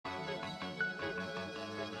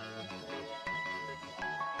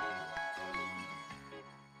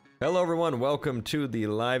Hello everyone, welcome to the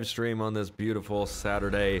live stream on this beautiful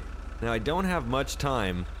Saturday. Now I don't have much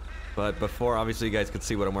time, but before obviously you guys could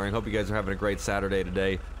see what I'm wearing. Hope you guys are having a great Saturday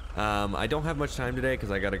today. I don't have much time today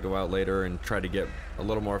because I gotta go out later and try to get a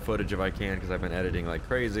little more footage if I can because I've been editing like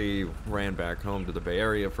crazy. Ran back home to the Bay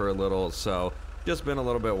Area for a little, so just been a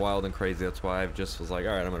little bit wild and crazy. That's why I just was like,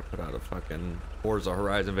 alright, I'm gonna put out a fucking Forza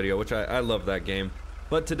Horizon video, which I love that game.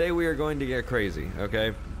 But today we are going to get crazy,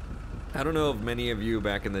 okay? I don't know if many of you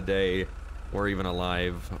back in the day were even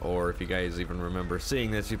alive, or if you guys even remember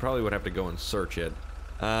seeing this. You probably would have to go and search it.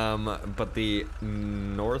 But the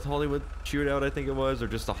North Hollywood Shootout, I think it was, or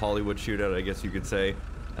just the Hollywood Shootout, I guess you could say.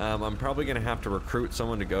 I'm probably going to have to recruit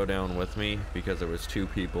someone to go down with me, because there was 2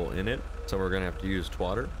 people in it, so we're going to have to use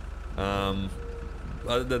Twatter.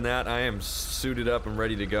 Other than that, I am suited up and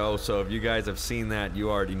ready to go, so if you guys have seen that, you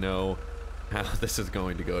already know how this is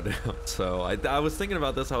going to go down. So I was thinking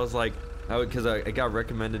about this. I was like, because I got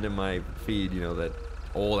recommended in my feed, you know, that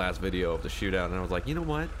old ass video of the shootout, and I was like, you know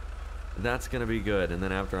what, that's gonna be good. And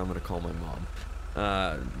then after, I'm gonna call my mom.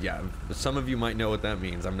 Yeah, some of you might know what that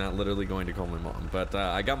means. I'm not literally going to call my mom, but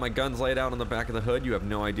I got my guns laid out on the back of the hood. You have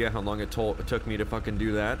no idea how long it took me to fucking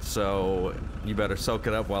do that, so you better soak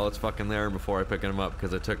it up while it's fucking there before I pick them up,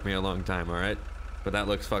 because it took me a long time. All right, but that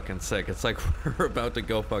looks fucking sick. It's like we're about to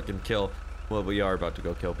go fucking kill. Well, we are about to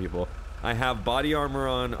go kill people. I have body armor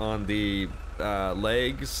on the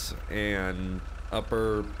legs and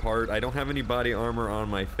upper part. I don't have any body armor on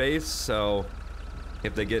my face, so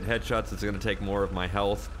if they get headshots, it's going to take more of my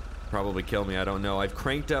health. Probably kill me, I don't know. I've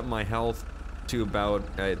cranked up my health to about,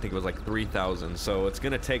 I think it was like 3,000, so it's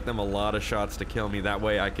going to take them a lot of shots to kill me. That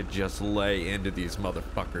way I could just lay into these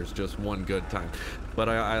motherfuckers just one good time. But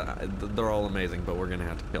they're all amazing, but we're going to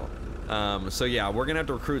have to kill them. So yeah, we're gonna have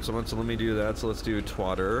to recruit someone, so let me do that. So let's do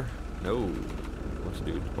Twatter. No, let's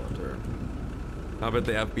do Twatter. I bet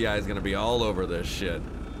the FBI is gonna be all over this shit.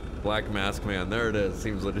 Black Mask Man, there it is,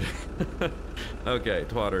 seems legit. Okay,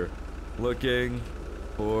 Twatter. Looking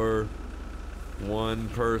for one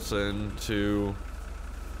person to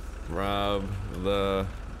rob the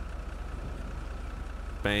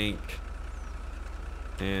bank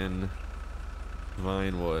in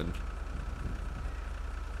Vinewood.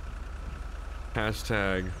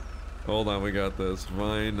 Hashtag, hold on, we got this.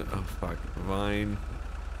 Vinewood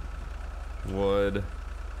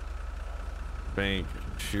bank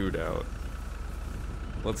shootout.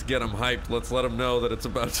 Let's get them hyped. Let's let them know that it's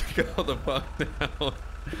about to go the fuck down.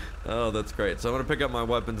 Oh, that's great. So I'm gonna pick up my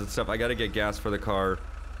weapons and stuff. I gotta get gas for the car,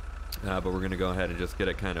 but we're gonna go ahead and just get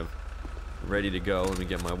it kind of ready to go. Let me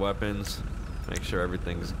get my weapons, make sure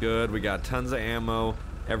everything's good. We got tons of ammo.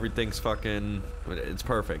 Everything's fucking, it's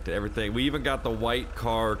perfect. Everything. We even got the white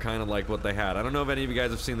car, kind of like what they had. I don't know if any of you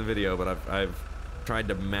guys have seen the video, but I've tried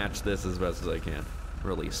to match this as best as I can.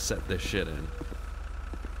 Really set this shit in.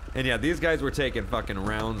 And yeah, these guys were taking fucking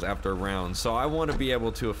rounds after rounds, so I want to be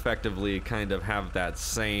able to effectively kind of have that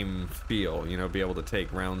same feel, you know, be able to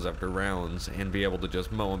take rounds after rounds and be able to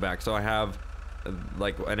just mow them back. So I have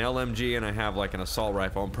like an LMG and I have like an assault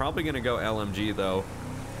rifle. I'm probably gonna go LMG though.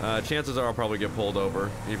 Chances are I'll probably get pulled over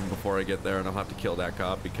even before I get there, and I'll have to kill that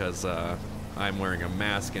cop because I'm wearing a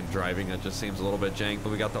mask and driving. It just seems a little bit jank,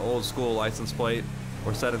 but we got the old school license plate.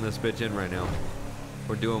 We're setting this bitch in right now.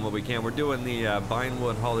 We're doing what we can. We're doing the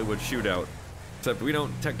Vinewood Hollywood Shootout, except we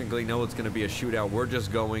don't technically know it's going to be a shootout. We're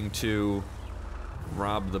just going to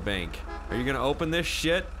rob the bank. Are you going to open this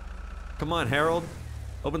shit? Come on, Harold.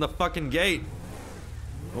 Open the fucking gate.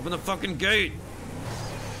 Open the fucking gate.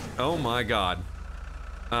 Oh my god.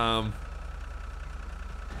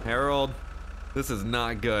 Harold, this is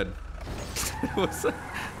not good.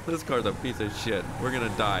 This car's a piece of shit. We're gonna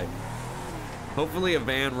die. Hopefully a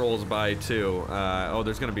van rolls by too. Oh,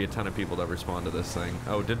 there's gonna be a ton of people that respond to this thing.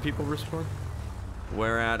 Oh, did people respond?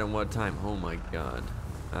 Where at and what time? Oh my god.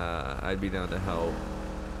 I'd be down to help.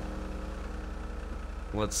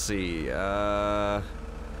 Let's see.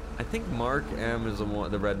 I think Mark M is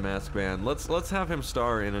the Red Mask Man. Let's have him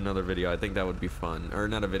star in another video. I think that would be fun, or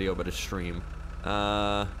not a video, but a stream.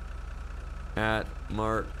 At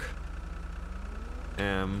Mark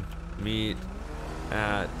M, meet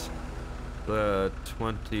at the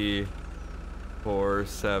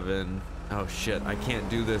 24/7. Oh shit! I can't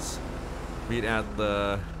do this. Meet at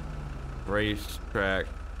the racetrack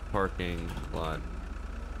parking lot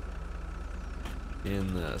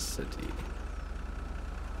in the city.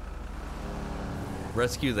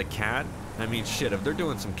 Rescue the cat? I mean, shit, if they're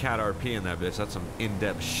doing some cat RP in that bitch, that's some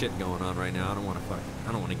in-depth shit going on right now. I don't want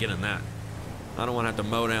to get in that. I don't want to have to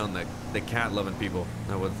mow down the cat-loving people.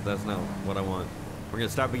 That's not what I want. We're gonna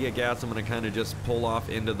stop and get gas. I'm gonna kind of just pull off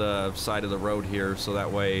into the side of the road here, so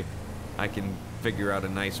that way I can figure out a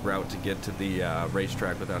nice route to get to the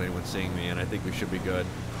racetrack without anyone seeing me, and I think we should be good.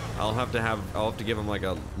 I'll have to give him like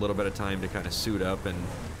a little bit of time to kind of suit up and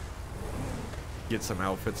get some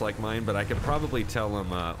outfits like mine, but I can probably tell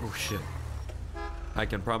him, oh shit. I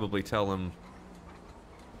can probably tell him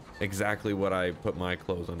exactly what I put my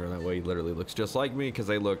clothes under. That way he literally looks just like me, because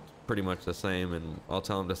they look pretty much the same, and I'll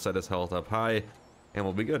tell him to set his health up high, and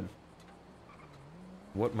we'll be good.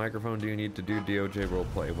 What microphone do you need to do DOJ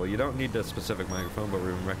roleplay? Well, you don't need a specific microphone, but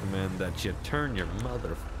we recommend that you turn your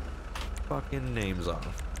mother fucking names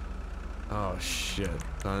off. Oh shit,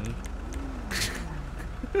 son.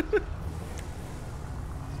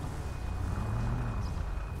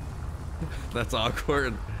 That's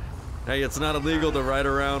awkward. Hey, it's not illegal to ride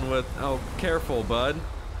around with... Oh, careful, bud.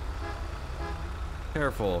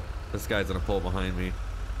 Careful. This guy's gonna pull behind me.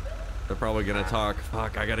 They're probably gonna talk.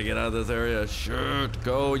 Fuck, I gotta get out of this area. Shoot,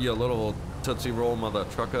 go, you little Tootsie Roll mother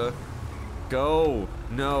trucker. Go.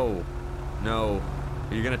 No. No.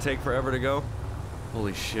 Are you gonna take forever to go?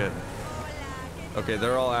 Holy shit. Okay,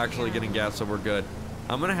 they're all actually getting gas, so we're good.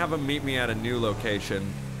 I'm gonna have him meet me at a new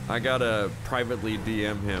location. I gotta privately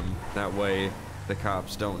DM him. That way the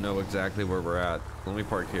cops don't know exactly where we're at. Let me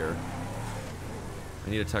park here. I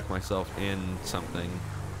need to tuck myself in something.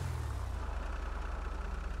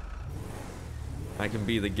 I can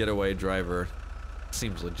be the getaway driver.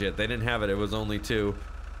 Seems legit. They didn't have it. It was only 2.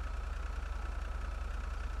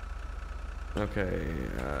 Okay.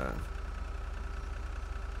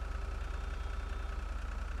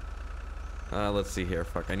 Let's see here.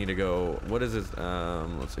 Fuck. I need to go. What is this?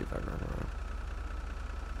 Let's see if I remember.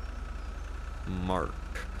 Mark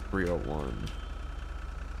 301.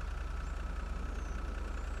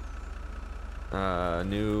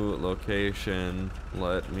 New location.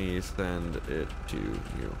 Let me send it to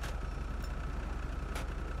you.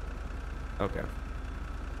 Okay.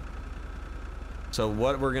 So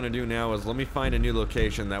what we're gonna do now is let me find a new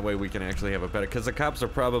location. That way we can actually have a better. Because the cops are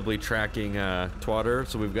probably tracking Twatter,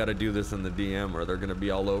 so we've got to do this in the DM, or they're gonna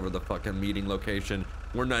be all over the fucking meeting location.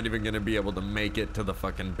 We're not even gonna be able to make it to the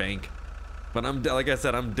fucking bank. But I'm like I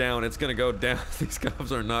said, I'm down. It's gonna go down. These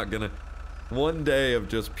cops are not gonna. One day of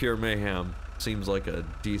just pure mayhem seems like a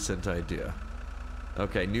decent idea.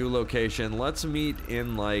 Okay, new location. Let's meet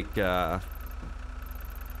in like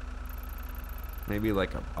maybe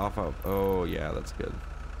like off of. Oh yeah, that's good.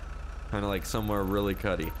 Kind of like somewhere really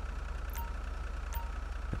cutty.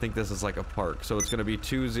 I think this is like a park, so it's gonna be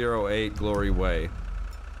 208 Glory Way.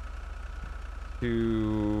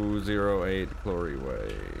 208 Glory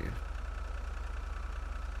Way.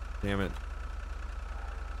 Damn it.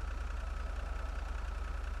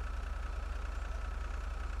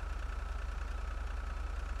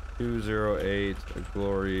 .208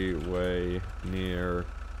 Glory Way near,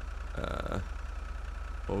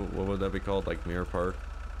 what would that be called? Like Mirror Park?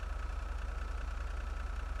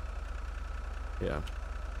 Yeah.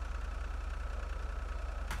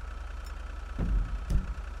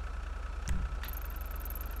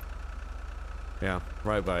 Yeah,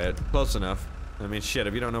 right by it. Close enough. I mean, shit,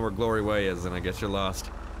 if you don't know where Glory Way is, then I guess you're lost.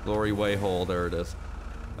 Glory Way hole, there it is.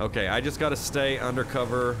 Okay, I just gotta stay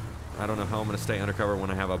undercover. I don't know how I'm gonna stay undercover when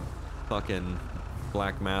I have a fucking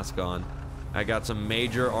black mask on. I got some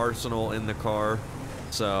major arsenal in the car,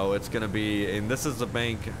 so it's gonna be. And this is the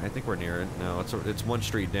bank. I think we're near it. No, it's one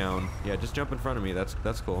street down. Yeah, just jump in front of me.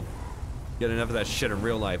 That's cool. Get enough of that shit in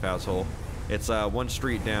real life, asshole. It's one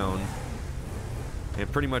street down,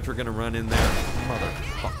 and pretty much we're gonna run in there.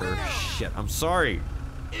 Motherfucker, shit. I'm sorry.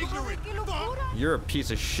 You're a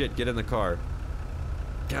piece of shit. Get in the car.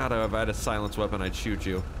 God, if I had a silenced weapon, I'd shoot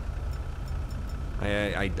you.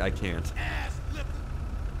 I can't.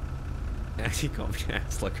 He called me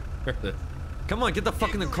ass. Look, come on, get the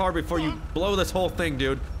fuck in the car before you blow this whole thing,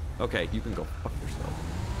 dude. Okay, you can go fuck yourself.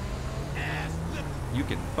 You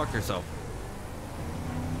can fuck yourself.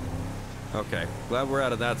 Okay, glad we're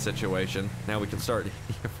out of that situation. Now we can start.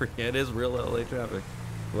 It is real LA traffic.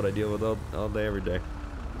 What I deal with all day, every day.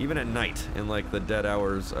 Even at night, in like the dead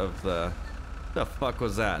hours of the fuck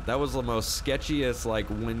was that? That was the most sketchiest like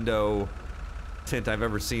window tint I've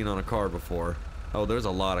ever seen on a car before. Oh, there's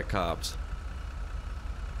a lot of cops.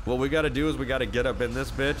 What we gotta do is we gotta get up in this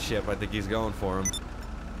bitch. Yep, I think he's going for him.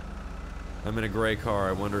 I'm in a gray car.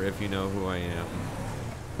 I wonder if you know who I am.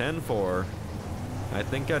 10-4. I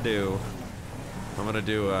think I do. I'm gonna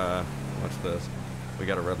do, what's this? We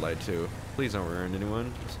got a red light too. Please don't rear end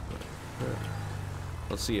anyone.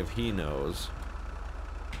 Let's see if he knows.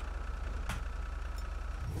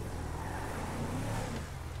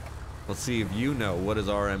 Let's see if you know what does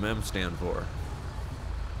RMM stand for.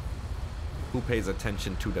 Who pays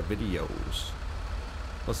attention to the videos?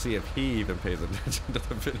 Let's see if he even pays attention to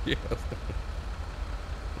the videos.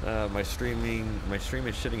 My stream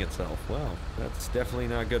is shitting itself. Wow, that's definitely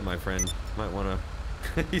not good, my friend. Might wanna.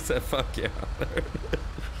 He said, "Fuck yeah."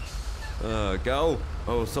 Go.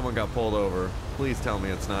 Oh, someone got pulled over. Please tell me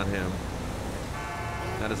it's not him.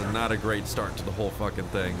 That is not a great start to the whole fucking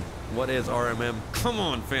thing. What is RMM? Come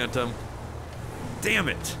on, Phantom. Damn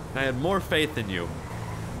it! I had more faith in you.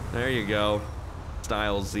 There you go.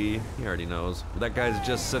 Style Z. He already knows. That guy's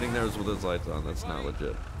just sitting there with his lights on. That's not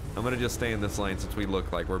legit. I'm gonna just stay in this lane since we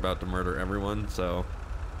look like we're about to murder everyone, so.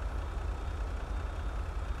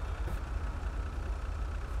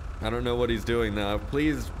 I don't know what he's doing now.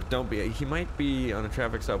 Please don't be. He might be on a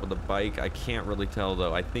traffic stop with a bike. I can't really tell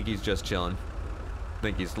though. I think he's just chilling. I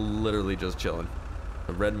think he's literally just chilling.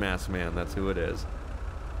 The red mask man, that's who it is.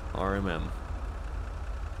 RMM.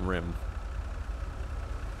 Rim.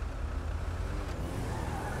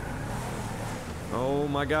 Oh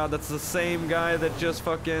my god, that's the same guy that just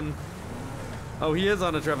fucking... Oh, he is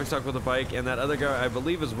on a traffic stop with a bike, and that other guy, I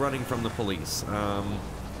believe, is running from the police.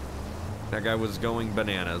 That guy was going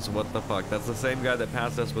bananas. What the fuck? That's the same guy that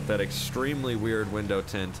passed us with that extremely weird window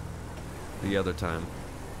tint the other time.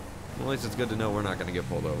 Well, at least it's good to know we're not gonna get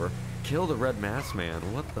pulled over. Kill the red mask man.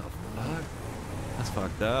 What the fuck? That's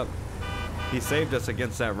fucked up. He saved us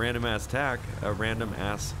against that random ass attack. A random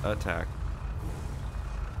ass attack.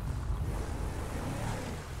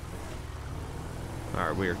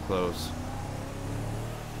 Alright, we are close.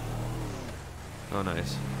 Oh,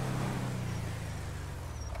 nice.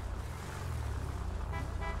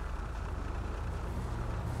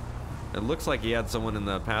 It looks like he had someone in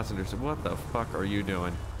the passenger seat. What the fuck are you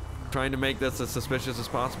doing? Trying to make this as suspicious as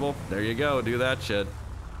possible? There you go, do that shit.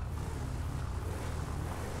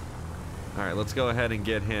 Alright, let's go ahead and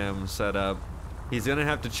get him set up. He's gonna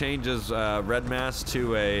have to change his red mask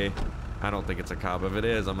to a... I don't think it's a cop. If it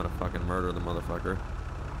is, I'm gonna fucking murder the motherfucker.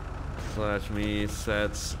 Slash me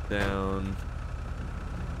sets down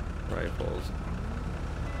rifles.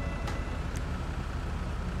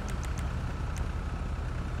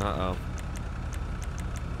 Uh-oh.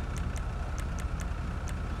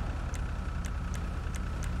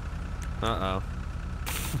 Uh-oh.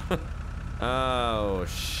 Oh,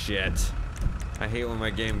 shit. I hate when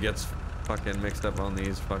my game gets fucking mixed up on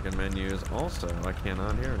these fucking menus. Also, I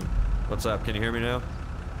cannot hear him. What's up? Can you hear me now?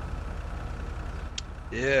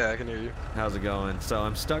 Yeah, I can hear you. How's it going? So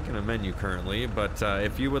I'm stuck in a menu currently, but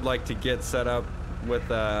if you would like to get set up with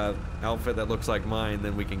an outfit that looks like mine,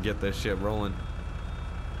 then we can get this shit rolling.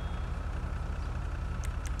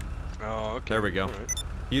 Oh, okay. There we go. Right.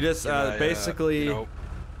 You just basically... you know,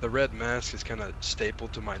 the red mask is kind of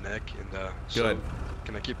stapled to my neck, and Good. so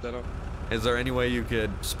can I keep that up? Is there any way you could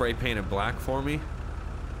spray paint it black for me?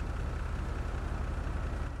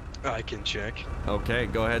 I can check. Okay,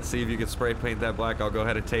 go ahead, see if you can spray paint that black. I'll go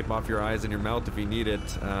ahead and tape off your eyes and your mouth if you need it.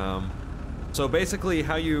 So basically,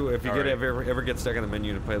 how you, if you ever get stuck in the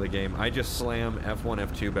menu to play the game, I just slam F1,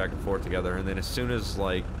 F2 back and forth together, and then as soon as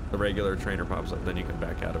like the regular trainer pops up, then you can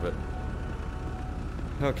back out of it.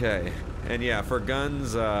 Okay, and yeah, for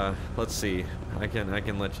guns, let's see. I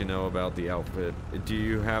can let you know about the outfit. Do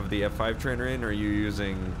you have the F5 trainer in, or are you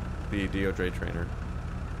using the DOJ trainer?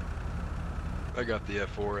 I got the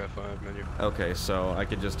F4, F5 menu. Okay, so I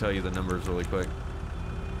can just tell you the numbers really quick.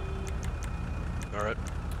 Alright.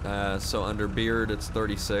 So under beard, it's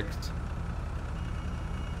 36.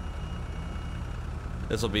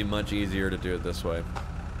 This will be much easier to do it this way.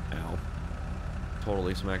 Ow.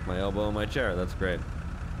 Totally smacked my elbow in my chair. That's great.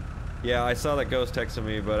 Yeah, I saw that Ghost texted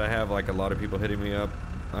me, but I have like a lot of people hitting me up.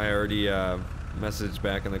 I already messaged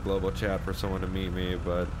back in the global chat for someone to meet me,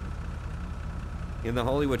 but in the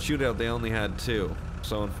Hollywood Shootout, they only had 2.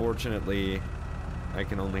 So unfortunately, I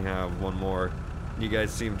can only have 1 more. You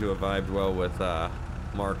guys seem to have vibed well with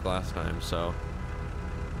Mark last time, so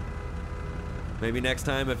maybe next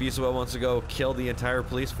time if Isabel wants to go kill the entire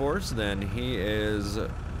police force, then he is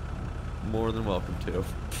more than welcome to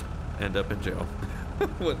end up in jail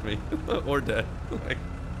with me or dead.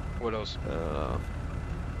 What else?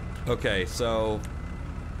 Okay, so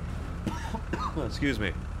excuse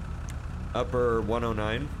me. Upper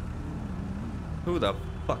 109. Who the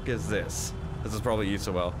fuck is this? This is probably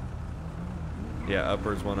Isabel. Yeah,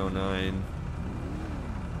 uppers 109.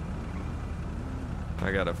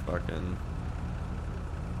 I gotta fucking...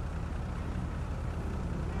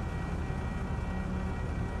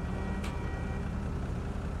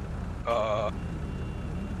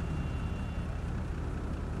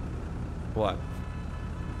 What?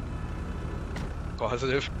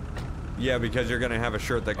 Positive? Yeah, because you're gonna have a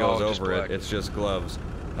shirt that goes over black. it. It's just gloves.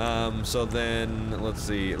 So then, let's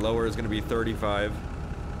see. Lower is going to be 35.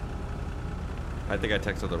 I think I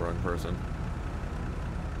texted the wrong person.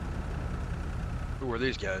 Who are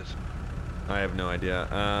these guys? I have no idea.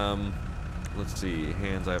 Let's see.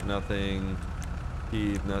 Hands, I have nothing.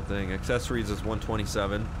 Teeth, nothing. Accessories is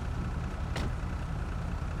 127.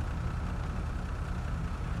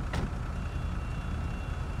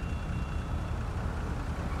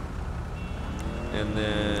 And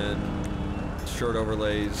then shirt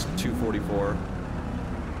overlays 244.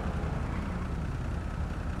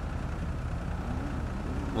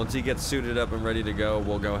 Once he gets suited up and ready to go,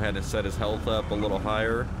 we'll go ahead and set his health up a little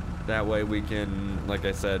higher. That way we can, like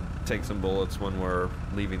I said, take some bullets when we're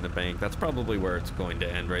leaving the bank. That's probably where it's going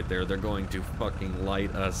to end right there. They're going to fucking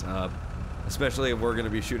light us up, especially if we're going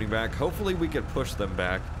to be shooting back. Hopefully we could push them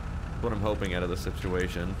back. That's what I'm hoping out of the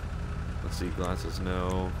situation. Let's see, glasses,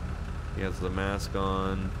 no. He has the mask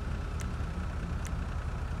on.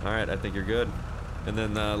 Alright, I think you're good. And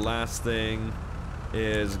then the last thing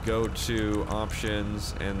is go to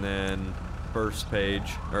options and then first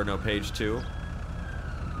page, or no, page 2.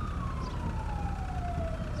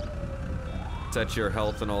 Set your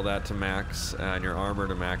health and all that to max, and your armor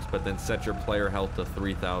to max, but then set your player health to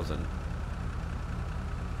 3,000.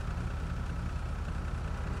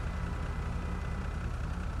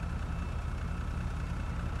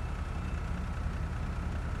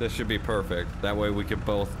 This should be perfect. That way we could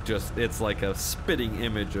both just, it's like a spitting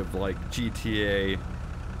image of like GTA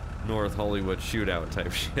North Hollywood Shootout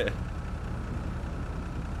type shit.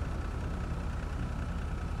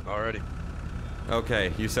 Alrighty.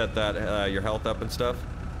 Okay, you set that, your health up and stuff?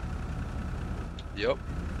 Yep.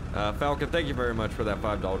 Falcon, thank you very much for that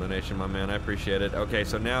 $5 donation, my man. I appreciate it. Okay,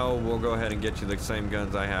 so now we'll go ahead and get you the same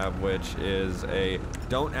guns I have, which is a,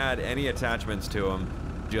 don't add any attachments to them.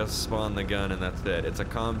 Just spawn the gun and that's it. It's a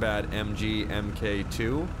combat MG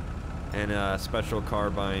MK2 and a special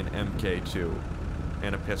carbine MK2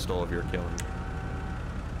 and a pistol if you're killing.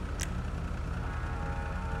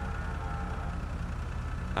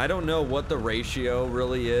 I don't know what the ratio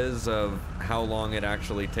really is of how long it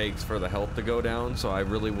actually takes for the health to go down, so I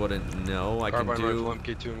really wouldn't know. I can do rifle,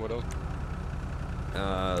 MK2, and what else?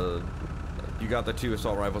 You got the 2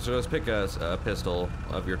 assault rifles, so just pick a pistol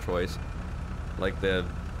of your choice, like the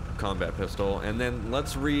combat pistol, and then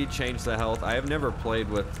let's change the health. I have never played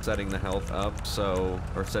with setting the health up,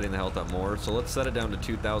 or setting the health up more, so let's set it down to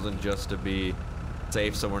 2,000 just to be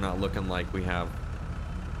safe, so we're not looking like we have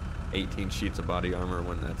 18 sheets of body armor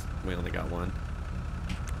when we only got 1.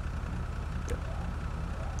 Yeah.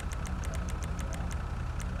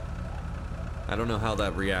 I don't know how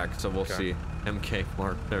that reacts, so we'll see. MK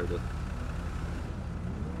mark, there it is.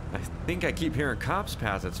 I think I keep hearing cops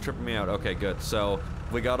pass. It's tripping me out. Okay, good. So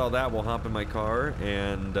if we got all that, we'll hop in my car,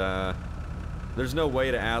 and there's no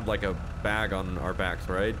way to add like a bag on our backs,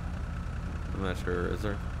 right? I'm not sure. Is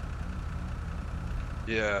there?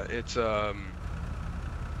 Yeah, it's no,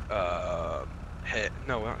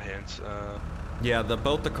 not hands. Yeah,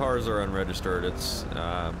 both the cars are unregistered. It's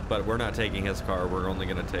but we're not taking his car. We're only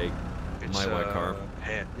gonna take my white car.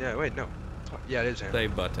 Yeah, wait, no. Yeah, it is hand.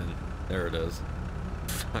 Save button. There it is.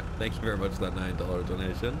 Thank you very much for that $9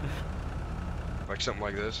 donation. Like something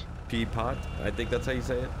like this. Pea pot? I think that's how you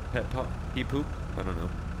say it. Pet pot? Pea poop? I don't know.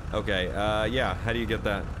 Okay, yeah, how do you get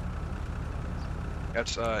that?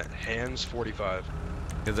 That's hands 45.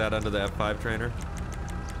 Is that under the F5 trainer?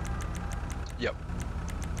 Yep.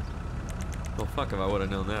 Well, fuck, if I would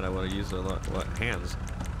have known that, I would have used a lot. What? Hands.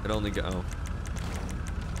 It only go. Oh.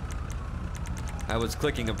 I was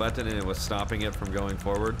clicking a button and it was stopping it from going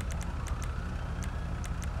forward.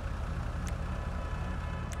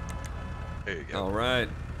 There you go. Alright.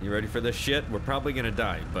 You ready for this shit? We're probably gonna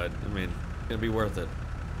die, but, I mean, it's gonna be worth it.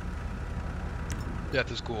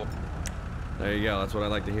 Death is cool. There you go, that's what I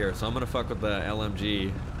like to hear. So I'm gonna fuck with the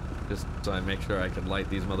LMG, just so I make sure I can light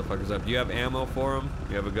these motherfuckers up. Do you have ammo for them? Do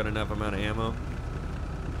you have a good enough amount of ammo?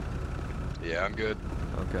 Yeah, I'm good.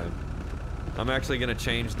 Okay. I'm actually gonna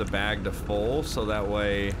change the bag to full, so that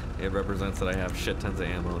way it represents that I have shit tons of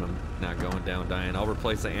ammo and I'm not going down dying. I'll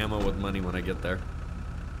replace the ammo with money when I get there.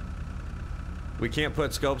 We can't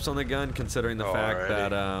put scopes on the gun, considering the fact that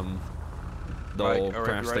they'll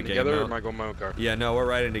crash the game together, out. or am I going my own car? Yeah, no, we're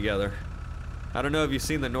riding together. I don't know if you've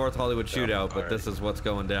seen the North Hollywood Shootout, but this is what's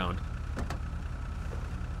going down.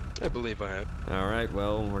 I believe I have. Alright,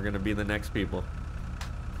 well, we're gonna be the next people.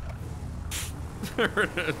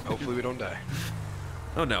 Hopefully we don't die.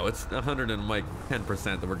 Oh no, it's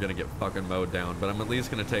 110% that we're gonna get fucking mowed down, but I'm at least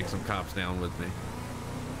gonna take some cops down with me.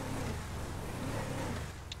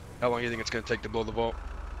 How long do you think it's gonna take to blow the vault?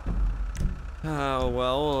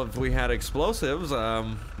 Well, if we had explosives,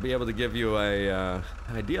 be able to give you a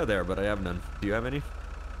idea there, but I have none. Do you have any?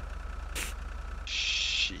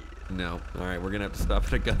 Shit. No. All right, we're gonna have to stop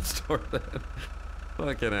at a gun store then.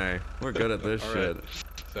 Fucking A. We're good at this shit. Right.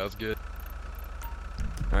 Sounds good.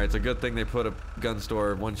 All right, it's a good thing they put a gun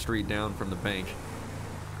store one street down from the bank.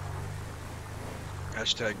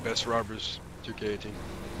 Hashtag best robbers 2K18.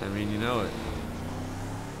 I mean, you know it.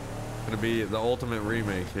 It's gonna be the ultimate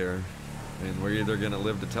remake here. And we're either gonna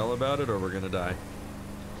live to tell about it or we're gonna die.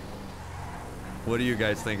 What do you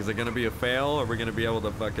guys think? Is it gonna be a fail? Are we gonna be able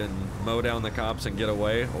to fucking mow down the cops and get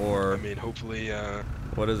away? Or I mean, hopefully,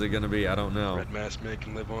 what is it gonna be? I don't know. Red Mask Man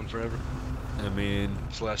can live on forever. I mean,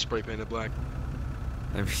 / spray painted black.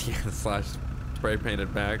 yeah, slash spray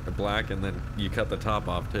painted back black, and then you cut the top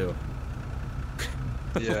off too.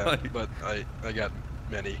 Yeah, Like, but I got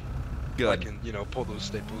many. good. I can, you know, pull those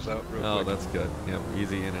staples out real Oh, quick. that's good. Yep,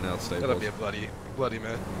 easy in and out staples. That'll be a bloody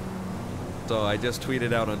man. So I just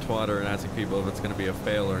tweeted out on Twitter and asking people if it's going to be a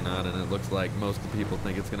fail or not, and it looks like most of the people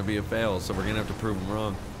think it's going to be a fail, so we're going to have to prove them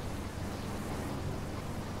wrong.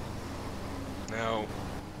 Now,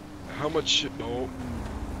 how much? Oh,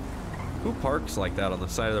 Who parks like that on the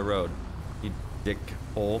side of the road? You dick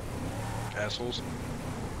hole. assholes.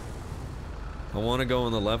 I want to go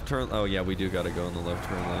in the left turn. Oh yeah, we do got to go in the left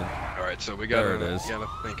turn lane. All right, so we There gotta it is.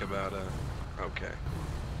 think about okay.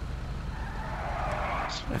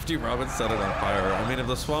 FD Robbins set it on fire. I mean, if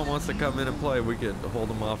the SWAT wants to come in and play, we could hold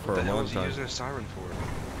them off for What a the hell long is he time. using a siren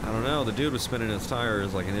for? I don't know. The dude was spinning his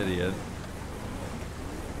tires like an idiot.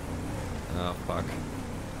 Oh, fuck.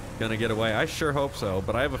 Gonna get away. I sure hope so,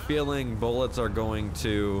 but I have a feeling bullets are going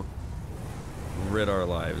to rid our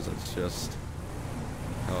lives. It's just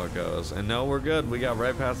how it goes. And no, we're good. We got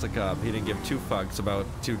right past the cop. He didn't give two fucks about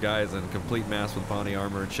two guys in complete masks with body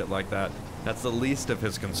armor and shit like that. That's the least of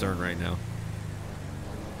his concern right now.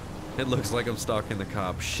 It looks like I'm stalking the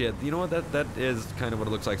cop. Shit. You know what? That is kind of what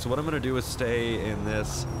it looks like. So what I'm gonna do is stay in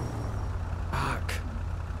this. Fuck.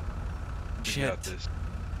 You got Shit. this.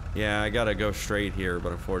 Yeah, I gotta go straight here,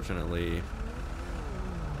 but unfortunately,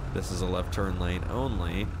 this is a left turn lane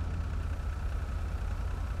only.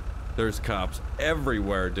 There's cops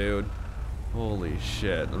everywhere, dude. Holy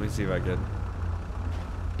shit. Let me see if I can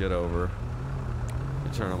get over.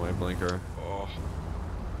 Let me turn on my blinker. Oh,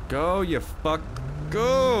 Go, you fuck.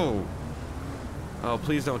 Go! Oh,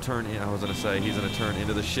 please don't turn in. I was gonna say, he's gonna turn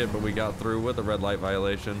into the shit, but we got through with a red light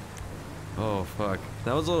violation. Oh, fuck.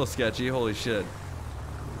 That was a little sketchy. Holy shit.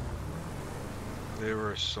 there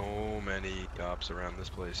were so many cops around this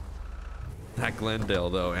place. That Glendale,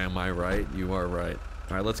 though, am I right? You are right.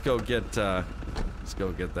 All right, let's go get that.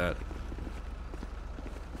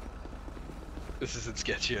 This isn't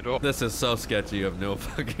sketchy at all. This is so sketchy. You have no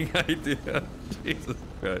fucking idea. Jesus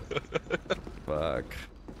Christ. Fuck.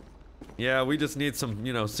 Yeah, we just need some,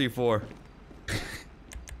 you know, C4.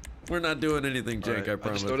 We're not doing anything, Jake. Alright, I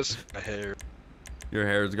promise. just noticed my hair. Your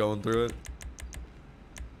hair's going through it.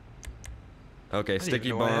 Okay, I didn't sticky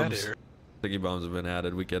even know I had bombs. hair. Sticky bombs have been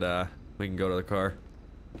added. We can go to the car.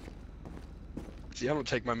 See, I don't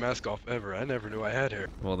take my mask off ever. I never knew I had hair.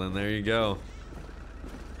 Well, then there you go.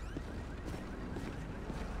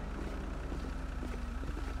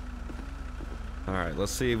 All right,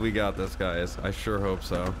 let's see if we got this, guys. I sure hope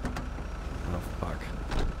so. Oh, fuck.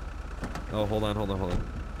 Oh, hold on.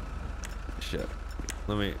 Shit.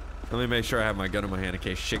 Let me make sure I have my gun in my hand in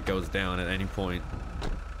case shit goes down at any point.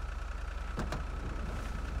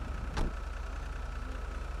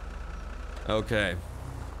 Okay.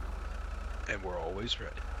 And we're always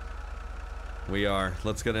ready. We are.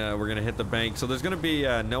 We're gonna hit the bank. So there's gonna be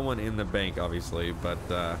no one in the bank, obviously, but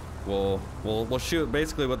we'll shoot.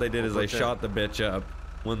 Basically, what they did is they shot the bitch up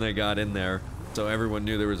when they got in there, so everyone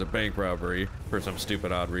knew there was a bank robbery for some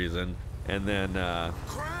stupid odd reason, and then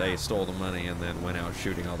they stole the money and then went out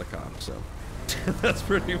shooting all the cops. So that's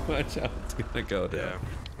pretty much how it's gonna go down.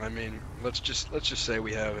 Yeah. I mean, let's just say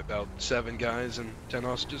we have about 7 guys and 10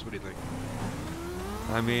 hostages. What do you think?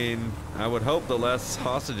 I mean, I would hope the less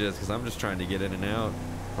hostages, because I'm just trying to get in and out.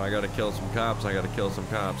 If I gotta kill some cops, I gotta kill some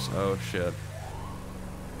cops. Oh, shit.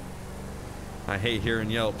 I hate hearing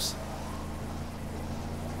yelps.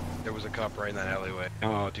 There was a cop right in that alleyway.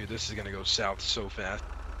 Oh, dude, this is gonna go south so fast.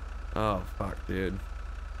 Oh, fuck, dude.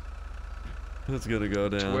 It's gonna go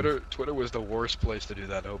down. Twitter was the worst place to do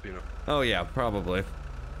that, I hope you know. Oh, yeah, probably.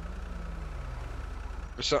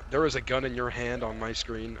 There was a gun in your hand on my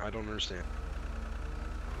screen. I don't understand.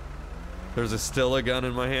 There's still a gun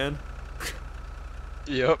in my hand?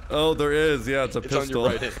 Yep. Oh, there is. Yeah, it's a It's pistol.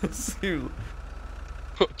 on your right hand.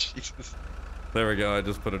 Oh, Jesus. There we go. I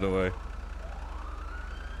just put it away.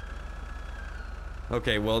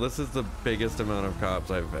 Okay, well, this is the biggest amount of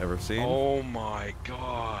cops I've ever seen. Oh my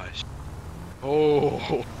gosh.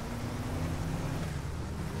 Oh.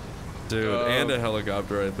 Dude, and a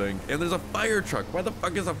helicopter, I think. And there's a fire truck. Why the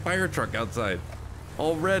fuck is a fire truck outside?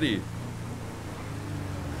 Already.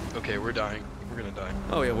 Okay, we're dying. We're gonna die.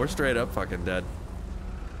 Oh yeah, we're straight up fucking dead.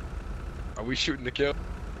 Are we shooting to kill?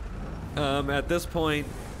 At this point,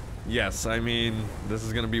 yes. I mean, this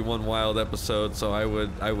is gonna be one wild episode, so I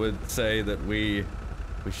would say that we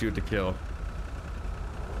shoot to kill.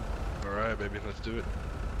 All right, baby, let's do it.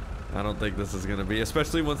 I don't think this is gonna be,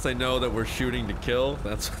 especially once they know that we're shooting to kill.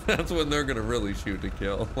 That's when they're gonna really shoot to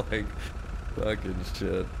kill. Like, fucking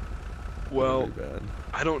shit. Well, bad.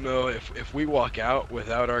 I don't know if we walk out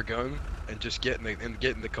without our gun and just get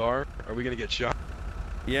in the car, are we gonna get shot?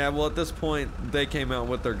 Yeah, well, at this point, they came out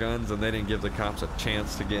with their guns and they didn't give the cops a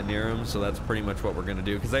chance to get near them, so that's pretty much what we're gonna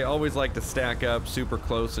do. Because they always like to stack up super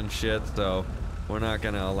close and shit, so we're not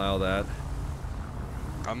gonna allow that.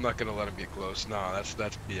 I'm not gonna let him get close. Nah, that's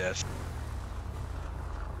BS.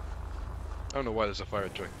 I don't know why there's a fire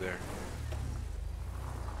truck there.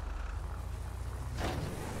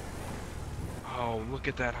 Oh, look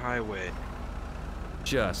at that highway.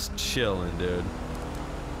 Just chilling, dude.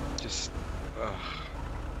 Just,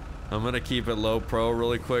 I'm gonna keep it low pro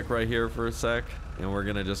really quick right here for a sec, and we're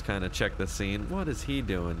gonna just kind of check the scene. What is he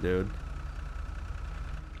doing, dude?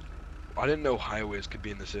 I didn't know highways could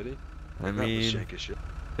be in the city. I That was mean, shake as shit.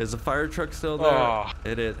 is the fire truck still there? Oh.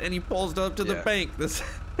 It is, and he pulls up to the Yeah. bank. This,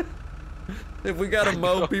 if we gotta I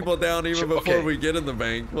mow know. people down even before Okay. we get in the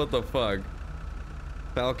bank, what the fuck?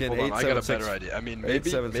 Falcon Hold on, I got a 876 better idea. I mean, maybe it's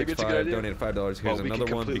a good 8765 idea. donated $5. Here's But we another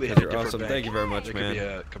could one completely because have a you're different awesome. bank. Thank you very much, It man. could be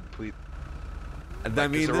a complete. I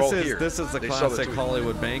mean, they're all this here. is the They saw the classic tweet.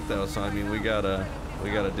 Hollywood bank, though. So I mean, we gotta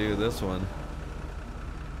do this one.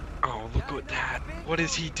 Oh, look at that! What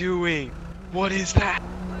is he doing? What is that?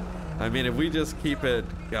 I mean, if we just keep it,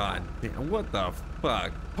 God, damn, what the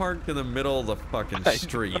fuck? Parked in the middle of the fucking I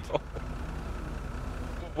street. know.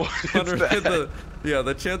 What is Under- that?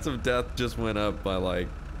 the chance of death just went up by like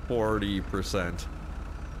 40%.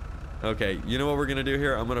 Okay, you know what we're gonna do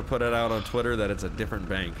here? I'm gonna put it out on Twitter that it's a different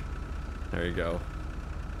bank. There you go.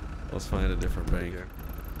 Let's find a different bank.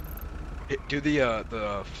 Do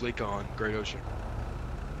the flick on Great Ocean.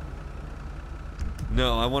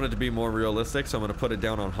 No, I want it to be more realistic, so I'm gonna put it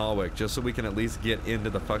down on Hawick just so we can at least get into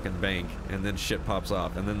the fucking bank, and then shit pops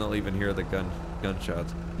off, and then they'll even hear the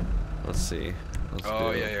gunshots. Let's see. Let's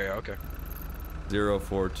Oh do yeah, okay.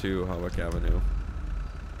 042 Hawick Avenue.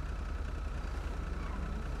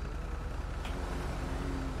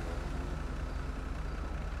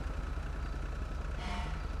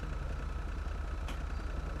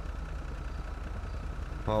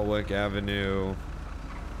 Hawick Avenue.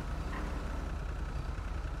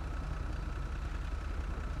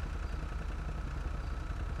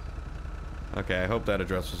 Okay, I hope that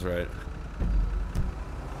address was right.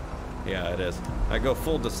 Yeah, it is. I go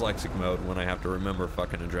full dyslexic mode when I have to remember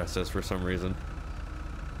fucking addresses for some reason.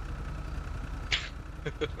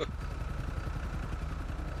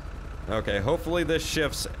 Okay, hopefully this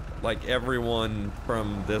shifts like everyone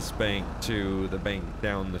from this bank to the bank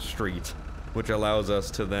down the street, which allows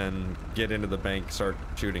us to then get into the bank, start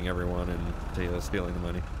shooting everyone, and stealing the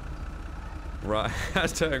money.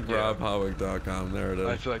 Hashtag Yeah. robhawick.com, there it is.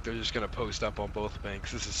 I feel like they're just gonna post up on both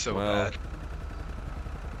banks. This is so Well, bad.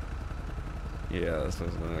 yeah, this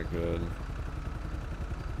is not good.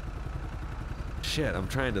 Shit, I'm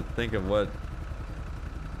trying to think of what...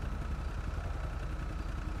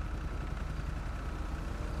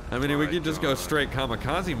 I mean, we could just go straight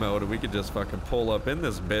kamikaze mode, and we could just fucking pull up in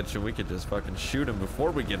this bitch, and we could just fucking shoot them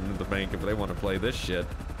before we get into the bank if they want to play this shit.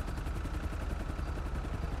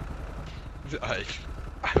 I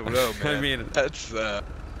don't know, man. I mean... That's I'm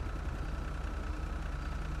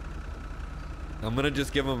gonna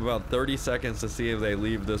just give them about 30 seconds to see if they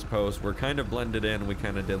leave this post. We're kind of blended in. We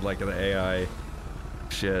kind of did like the AI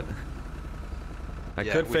shit. I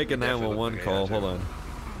Yeah, could we fake a definitely look 911 like call. AI too. Hold on.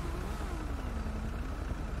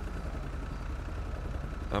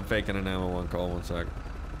 I'm faking a 911 call. 1 sec.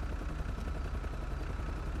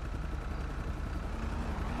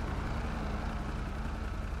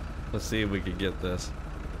 Let's see if we could get this.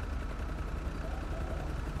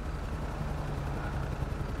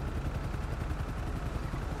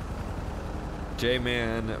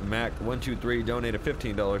 J-Man Mac 123 donated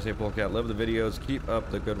 $15. Hey Polecat, love the videos. Keep up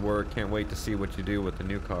the good work. Can't wait to see what you do with the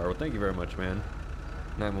new car. Well, thank you very much, man.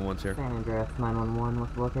 911's here. San Andreas 911,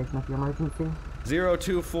 what's the location of your emergency?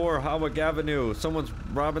 024 Hawick Avenue. Someone's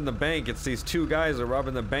robbing the bank. It's these two guys that are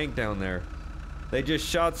robbing the bank down there. They just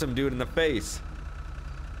shot some dude in the face.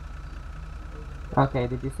 Okay,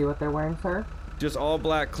 did you see what they're wearing, sir? Just all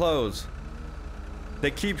black clothes.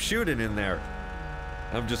 They keep shooting in there.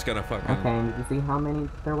 I'm just gonna fucking... Okay, and did you see how many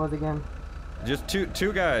there was again? Just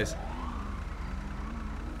two guys.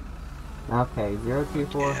 Okay,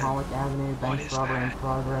 024 Again. Hollick Avenue, What bank is robbery in that?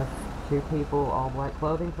 progress. 2 people, all black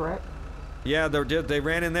clothing, correct? Yeah, they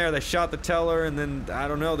ran in there. They shot the teller, and then I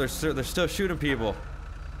don't know. They're still shooting people.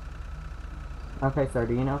 Okay, sir,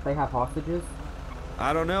 do you know if they have hostages?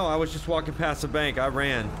 I don't know. I was just walking past the bank. I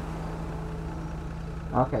ran.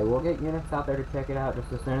 Okay, we'll get units out there to check it out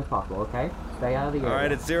just as soon as possible, okay? Stay out of the area. All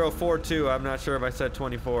right, it's 042. I'm not sure if I said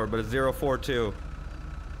 24, but it's 042.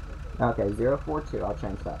 Okay, 042, I'll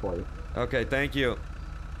change that for you. Okay, thank you.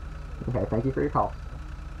 Okay, thank you for your call.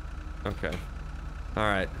 Okay. All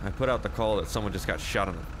right, I put out the call that someone just got shot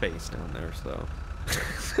in the face down there, so.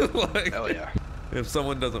 Like, Hell yeah. if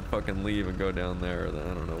someone doesn't fucking leave and go down there, then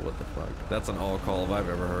I don't know what the fuck. That's an all call if I've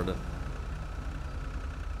ever heard it.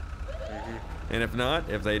 And if not,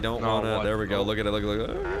 if they don't No, wanna, what? there we go. Oh. Look at it, look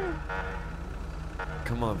at it.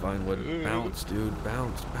 Come on, Vinewood. Bounce, dude.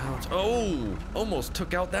 Bounce, bounce. Oh! Almost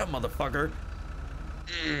took out that motherfucker.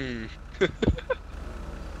 Mm.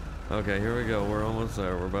 Okay, here we go. We're almost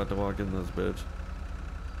there. We're about to walk in this bitch.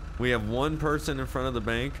 We have one person in front of the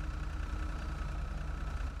bank.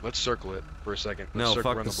 Let's circle it for a second. Let's No, circle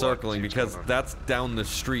fuck around the block, circling see what's because going on. that's down the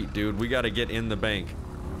street, dude. We gotta get in the bank.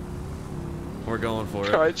 We're going for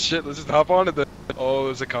it. Alright, shit, let's just hop on it then. Oh,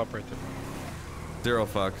 there's a cop right there. Zero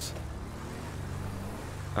fucks.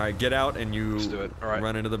 Alright, get out and you Let's do it. All right.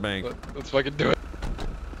 run into the bank. Let's fucking do it.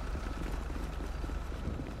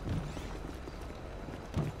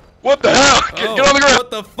 What the hell? Get on the ground!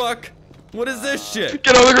 What the fuck? What is this shit?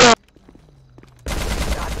 Get on the ground!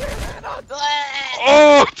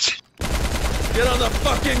 Oh! Get on the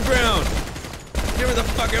fucking ground! Give me the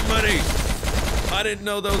fucking money! I didn't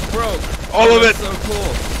know those broke. All of it! That's so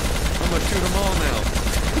cool. I'm gonna shoot them all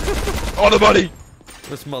now. All the money!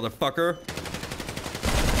 This motherfucker.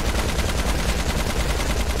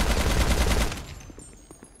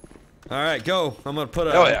 Alright, go. I'm gonna put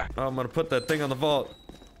Hell yeah. I'm gonna put that thing on the vault.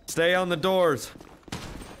 Stay on the doors.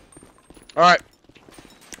 Alright.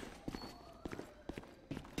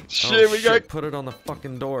 Shit, Oh, we got. put it on the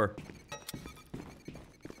fucking door.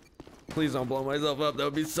 Please don't blow myself up. That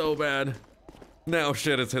would be so bad. Now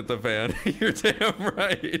shit has hit the fan. You're damn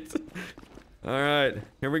right. Alright,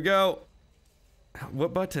 here we go.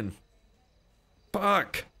 What button?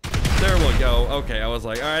 Fuck. There we go. Okay, I was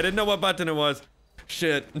like, alright, I didn't know what button it was.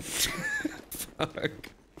 Shit. Fuck.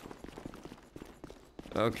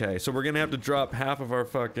 Okay, so we're gonna have to drop half of our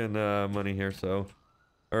fucking money here, so.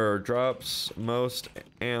 Or drops most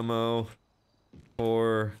ammo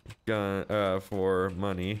for gun, for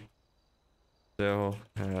money. Still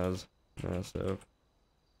has massive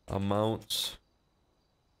amounts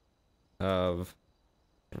of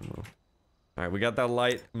ammo. Alright, we got that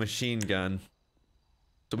light machine gun.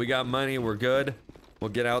 So we got money, we're good. We'll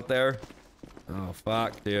get out there. Oh,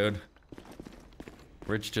 fuck, dude.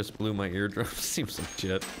 Rich just blew my eardrum. Seems like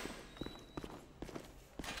shit.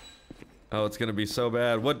 Oh, it's gonna be so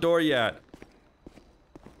bad. What door you at?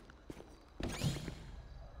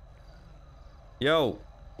 Yo.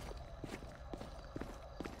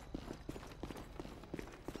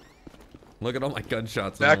 Look at all my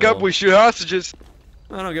gunshots. on Back the up, wall. we shoot hostages.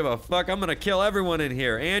 I don't give a fuck. I'm gonna kill everyone in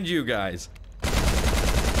here, and you guys.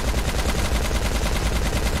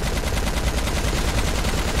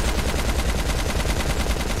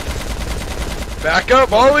 Back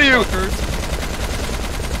up, all of you! Fuckers.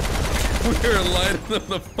 We're lighting them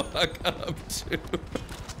the fuck up, too.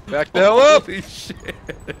 Back the hell up! Holy shit.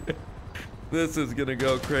 This is gonna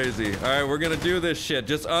go crazy. Alright, we're gonna do this shit.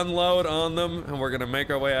 Just unload on them, and we're gonna make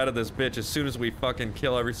our way out of this bitch as soon as we fucking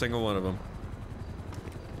kill every single one of them.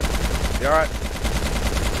 You alright?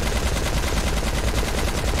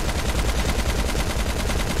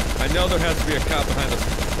 I know there has to be a cop behind this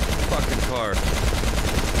fucking car.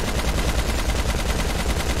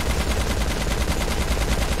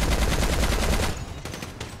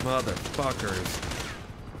 Motherfuckers.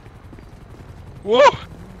 Whoa!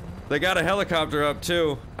 They got a helicopter up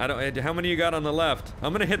too. I don't. How many you got on the left?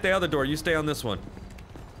 I'm gonna hit the other door. You stay on this one.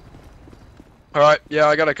 Alright, yeah,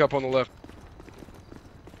 I got a couple on the left.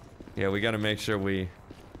 Yeah, we gotta make sure we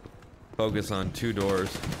focus on 2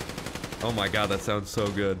 doors. Oh my god, that sounds so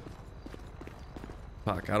good.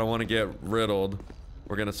 Fuck, I don't want to get riddled.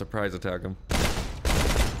 We're gonna surprise attack them.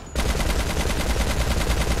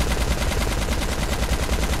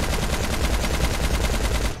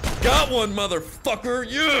 Got one, motherfucker!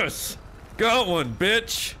 Yes! Got one,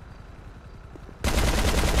 bitch!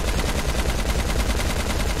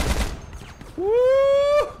 Woo!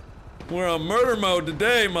 We're on murder mode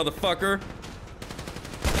today, motherfucker.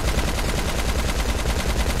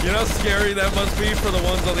 You know how scary that must be for the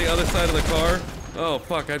ones on the other side of the car? Oh,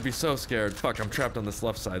 fuck, I'd be so scared. Fuck, I'm trapped on this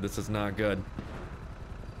left side. This is not good.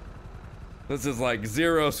 This is like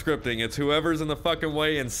zero scripting. It's whoever's in the fucking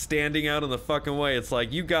way and standing out in the fucking way. It's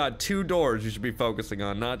like, you got 2 doors you should be focusing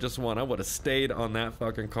on, not just one. I would have stayed on that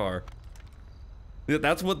fucking car.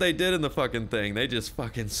 That's what they did in the fucking thing. They just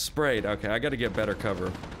fucking sprayed. Okay, I gotta get better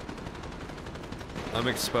cover. I'm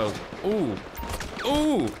exposed. Ooh.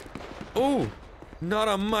 Ooh. Ooh. Not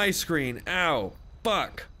on my screen. Ow.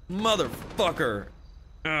 Fuck. Motherfucker.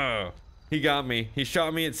 Oh. He got me. He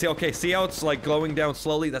shot me. See, okay, see how it's like glowing down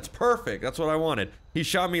slowly? That's perfect. That's what I wanted. He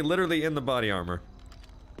shot me literally in the body armor.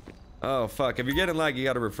 Oh, fuck. If you're getting lag, you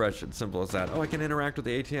gotta refresh it. Simple as that. Oh, I can interact with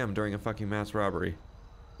the ATM during a fucking mass robbery.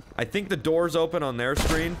 I think the door's open on their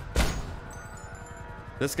screen.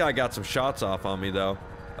 This guy got some shots off on me, though.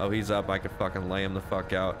 Oh, he's up. I could fucking lay him the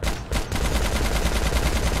fuck out.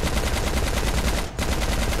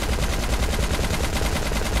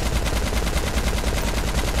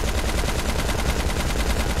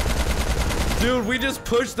 Dude, we just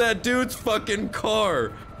pushed that dude's fucking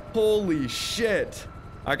car. Holy shit.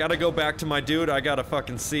 I gotta go back to my dude. I gotta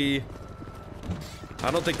fucking see. I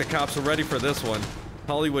don't think the cops are ready for this one.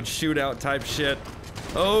 Hollywood shootout type shit.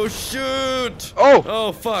 Oh, shoot! Oh!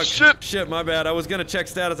 Oh, fuck. Shit! Shit, my bad. I was gonna check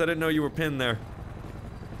status. I didn't know you were pinned there.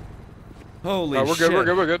 Holy we're shit. Good, we're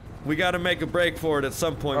good, we're good. We gotta make a break for it at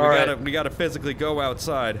some point. We gotta physically go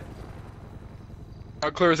outside. How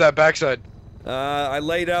clear is that backside? I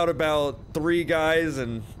laid out about 3 guys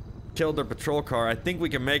and killed their patrol car. I think we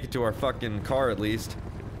can make it to our fucking car at least.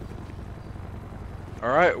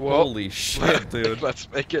 Alright, well. Holy shit, dude.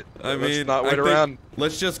 Let's make it. I mean, let's not wait around.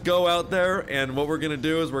 Let's just go out there, and what we're gonna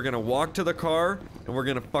do is we're gonna walk to the car, and we're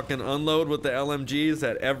gonna fucking unload with the LMGs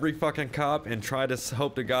at every fucking cop and try to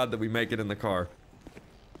hope to God that we make it in the car.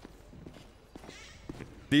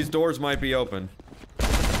 These doors might be open.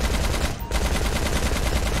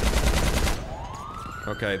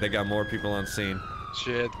 Okay, they got more people on scene.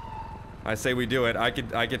 Shit. I say we do it. I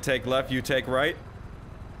could take left, you take right.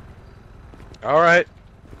 Alright.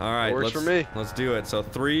 Alright, works for me. Let's do it. So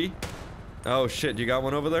 3. Oh shit, you got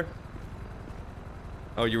one over there?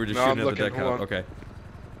 Oh, you were just shooting at the dead cop. Okay.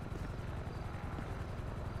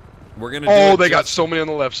 We're gonna do Oh, it they got so many on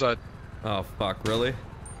the left side. Oh fuck, really?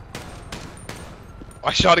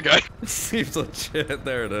 I shot a guy. Seems legit.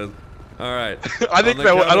 There it is. Alright. I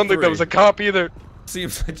don't think that was a cop either.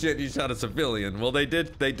 Seems legit you shot a civilian. Well, they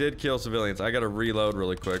did kill civilians. I gotta reload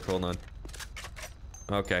really quick. Hold on.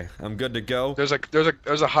 Okay, I'm good to go. There's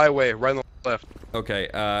a highway right on the left. Okay,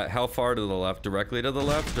 how far to the left? Directly to the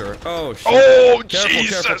left, or? Oh shit! Oh careful,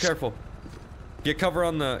 Jesus! Careful, careful! Get cover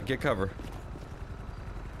on the. Get cover.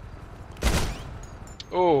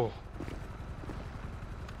 Oh.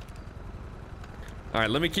 All right,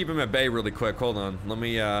 let me keep him at bay really quick. Hold on. Let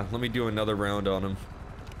me do another round on him.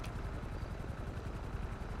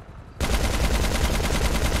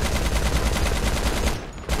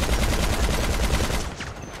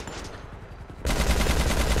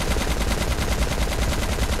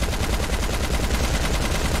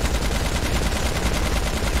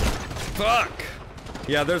 Fuck!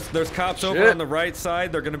 Yeah, there's cops over on the right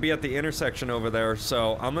side. They're gonna be at the intersection over there,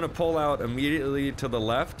 so I'm gonna pull out immediately to the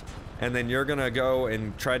left, and then you're gonna go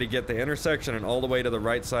and try to get the intersection and all the way to the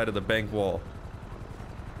right side of the bank wall.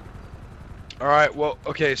 Alright, well,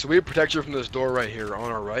 okay, so we have protection from this door right here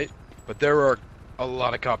on our right, but there are a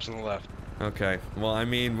lot of cops on the left. Okay, well, I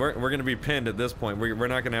mean, we're gonna be pinned at this point. We're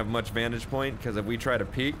not gonna have much vantage point, because if we try to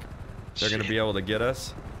peek, they're gonna be able to get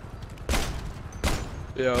us.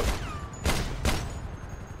 Yeah.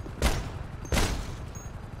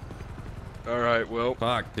 Alright, well.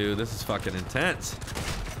 Fuck, dude, this is fucking intense.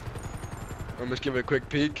 I'm just giving a quick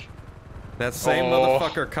peek. That same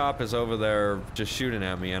motherfucker cop is over there just shooting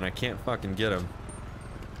at me, and I can't fucking get him.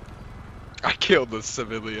 I killed the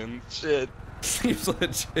civilian. Shit. Seems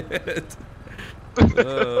legit.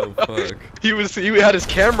 Oh, fuck. He had his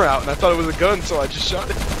camera out, and I thought it was a gun, so I just shot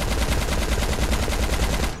it.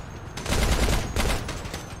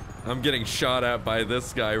 I'm getting shot at by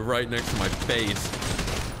this guy right next to my face.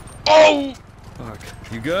 Oh! Fuck.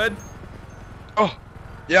 You good? Oh.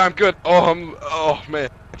 Yeah, I'm good. Oh, man.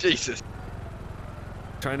 Jesus.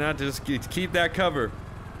 Try not to just keep that cover.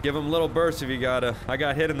 Give him little bursts if you gotta. I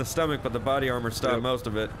got hit in the stomach, but the body armor stopped most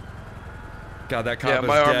of it. God, that cop is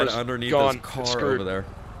dead underneath his car over there.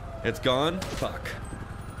 It's gone? Fuck.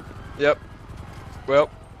 Yep. Well,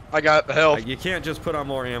 I got the health. You can't just put on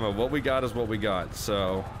more ammo. What we got is what we got,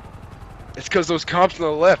 so... It's because those cops on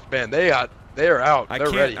the left, man, they got They are out. They're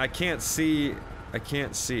ready. I can't see. I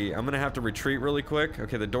can't see. I'm gonna have to retreat really quick.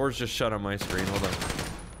 Okay, the door's just shut on my screen. Hold on.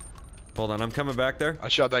 Hold on, I'm coming back there. I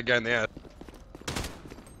shot that guy in the head.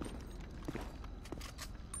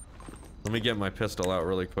 Let me get my pistol out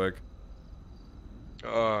really quick.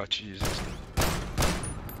 Oh, Jesus.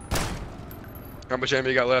 How much ammo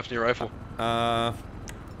you got left in your rifle? I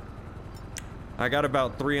got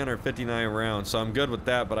about 359 rounds, so I'm good with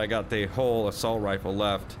that, but I got the whole assault rifle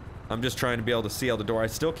left. I'm just trying to be able to see out the door. I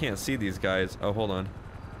still can't see these guys. Oh, hold on.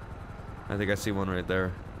 I think I see one right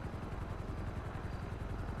there.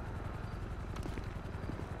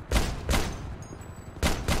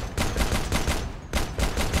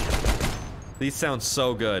 These sound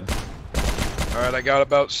so good. Alright, I got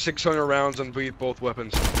about 600 rounds on both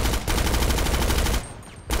weapons.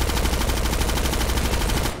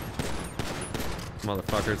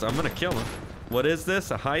 Motherfuckers, I'm gonna kill him. What is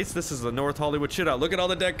this? A heist? This is the North Hollywood shootout. Look at all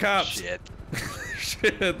the dead cops. Shit.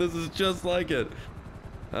 Shit, this is just like it.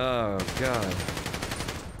 Oh, God.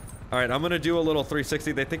 Alright, I'm gonna do a little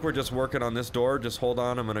 360. They think we're just working on this door. Just hold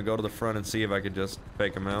on. I'm gonna go to the front and see if I could just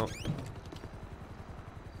fake them out.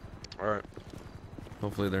 Alright.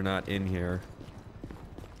 Hopefully they're not in here.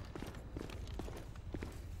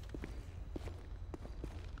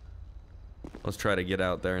 Let's try to get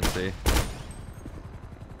out there and see.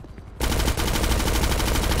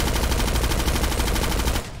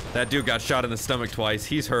 That dude got shot in the stomach twice.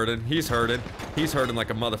 He's hurting. He's hurting. He's hurting like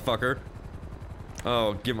a motherfucker.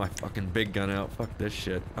 Oh, get my fucking big gun out. Fuck this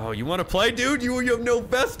shit. Oh, you want to play, dude? You have no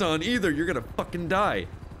vest on either. You're gonna fucking die.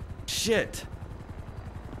 Shit.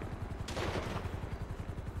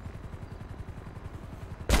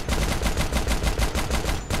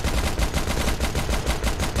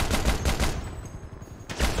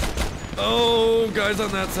 Oh, guys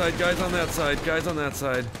on that side, guys on that side, guys on that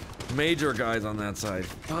side. Major guys on that side.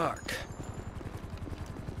 Fuck.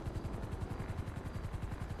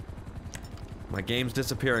 My game's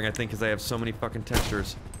disappearing, I think, because I have so many fucking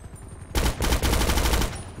textures.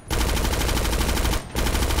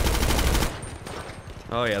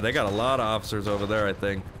 Oh yeah, they got a lot of officers over there, I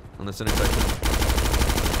think, on this intersection.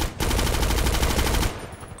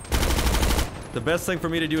 The best thing for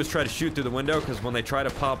me to do is try to shoot through the window, because when they try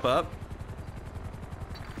to pop up...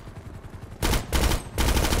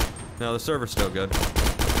 No, the server's still good.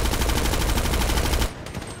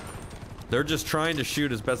 They're just trying to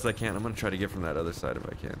shoot as best as I can. I'm gonna try to get from that other side if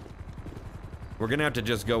I can. We're gonna have to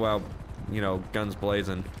just go out, you know, guns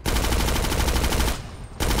blazing.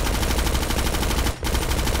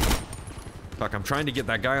 Fuck, I'm trying to get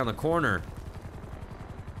that guy on the corner.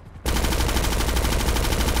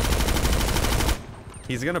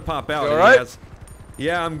 He's gonna pop out. You all right?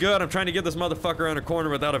 Yeah, I'm good. I'm trying to get this motherfucker on a corner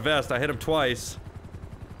without a vest. I hit him twice.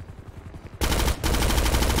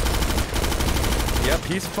 Yep,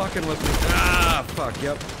 he's fucking with me. Ah, fuck,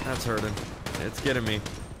 yep. That's hurting. It's getting me.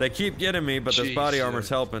 They keep getting me, but this body armor's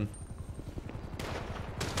helping.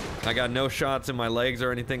 I got no shots in my legs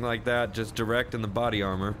or anything like that, just direct in the body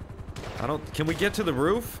armor. Can we get to the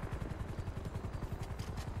roof?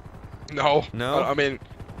 No. No? I mean,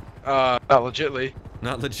 not legitly.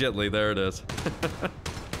 Not legitly, there it is.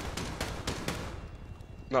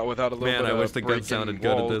 Not without a little bit Man, I of wish the gun sounded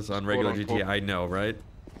good at this on regular quote, unquote. GTA. I know, right?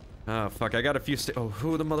 Oh, fuck, I got a few oh,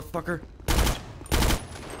 who the motherfucker?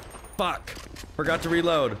 Fuck! Forgot to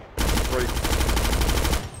reload. Right.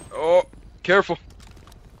 Oh, careful.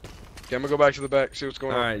 Okay, I'm gonna go back to the back, see what's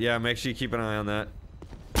going on. Alright, yeah, make sure you keep an eye on that.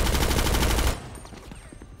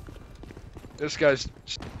 This guy's...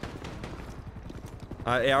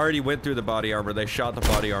 I already went through the body armor. They shot the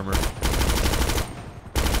body armor.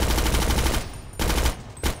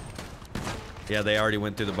 Yeah, they already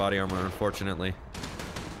went through the body armor, unfortunately.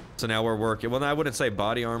 So now we're working. Well, I wouldn't say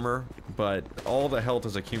body armor, but all the health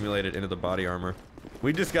is accumulated into the body armor.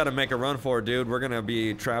 We just gotta make a run for it, dude. We're gonna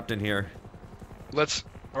be trapped in here.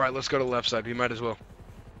 Alright, let's go to the left side. We might as well.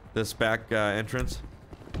 This back entrance.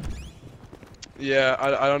 Yeah,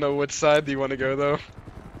 I don't know which side do you want to go, though?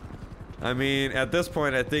 I mean, at this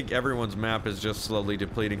point, I think everyone's map is just slowly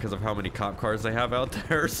depleting because of how many cop cars they have out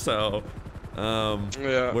there, so...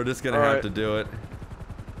 yeah. We're just gonna have to do it.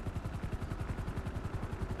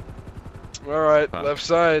 Alright, left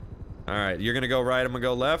side. Alright, you're gonna go right, I'm gonna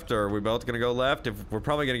go left, or are we both gonna go left? We're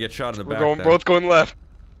probably gonna get shot in the back. We're both going left.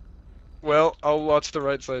 Well, I'll watch the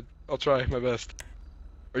right side. I'll try my best.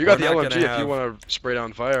 Or you got the LMG if you want to spray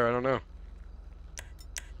down fire, I don't know.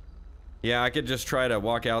 Yeah, I could just try to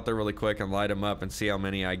walk out there really quick and light them up and see how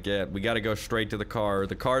many I get. We gotta go straight to the car.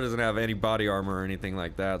 The car doesn't have any body armor or anything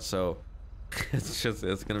like that, so...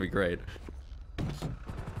 it's gonna be great.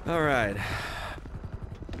 Alright.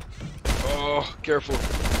 Oh, Oh, careful.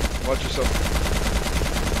 Watch yourself.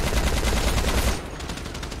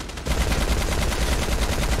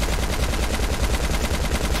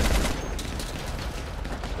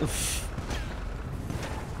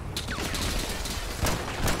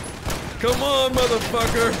 Come on,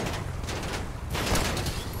 motherfucker!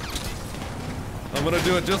 I'm gonna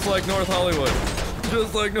do it just like North Hollywood.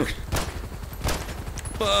 Just like North...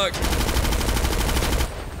 Fuck.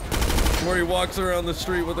 Where he walks around the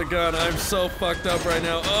street with a gun. I'm so fucked up right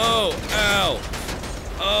now. Oh, ow.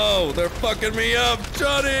 Oh, they're fucking me up,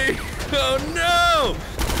 Johnny! Oh no!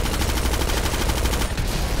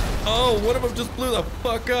 Oh, one of them just blew the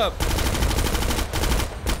fuck up.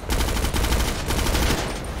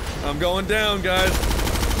 I'm going down, guys.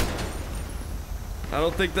 I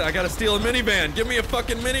don't think that I gotta steal a minivan. Give me a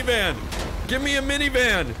fucking minivan. Give me a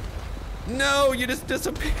minivan. No, you just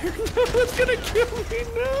disappeared. No, it's gonna kill me.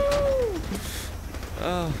 No.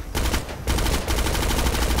 Oh.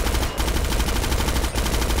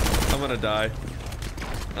 I'm gonna die.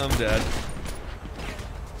 I'm dead.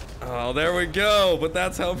 Oh, there we go. But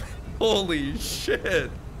that's how. Holy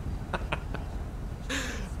shit.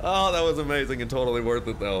 Oh, that was amazing and totally worth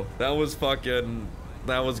it, though. That was fucking...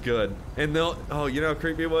 That was good. And they'll... Oh, you know how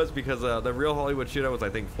creepy it was? Because the real Hollywood Shootout was, I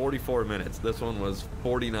think, 44 minutes. This one was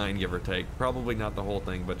 49, give or take. Probably not the whole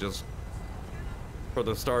thing, but just... For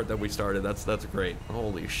the start that we started, that's great.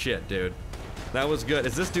 Holy shit, dude. That was good.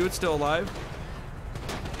 Is this dude still alive?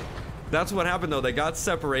 That's what happened, though. They got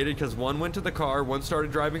separated because one went to the car, one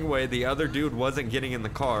started driving away, the other dude wasn't getting in the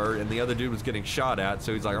car, and the other dude was getting shot at,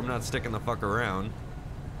 so he's like, I'm not sticking the fuck around.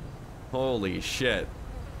 Holy shit.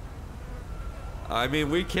 I mean,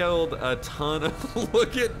 we killed a ton of...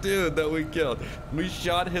 Look at dude that we killed. We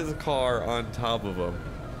shot his car on top of him.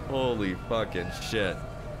 Holy fucking shit.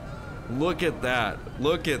 Look at that.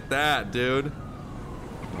 Look at that, dude.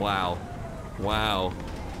 Wow. Wow.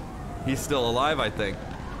 He's still alive, I think.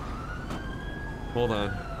 Hold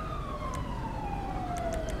on.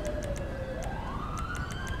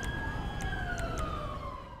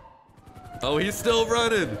 Oh, he's still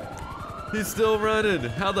running. He's still running.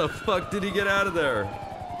 How the fuck did he get out of there?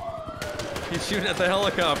 He's shooting at the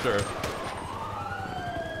helicopter.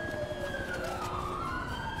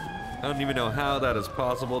 I don't even know how that is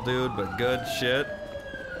possible, dude, but good shit.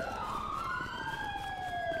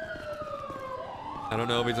 I don't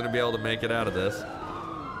know if he's gonna be able to make it out of this.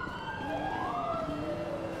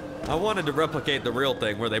 I wanted to replicate the real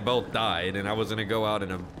thing where they both died, and I was gonna go out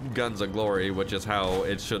in a guns of glory, which is how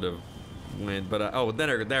it should have went, but oh,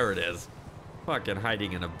 there it is. Fucking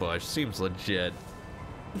hiding in a bush. Seems legit.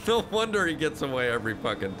 No wonder he gets away every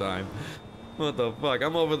fucking time. What the fuck?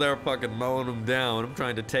 I'm over there fucking mowing them down. I'm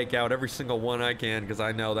trying to take out every single one I can because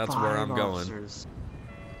I know that's where I'm going.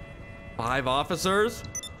 5 officers?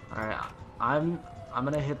 Alright, I'm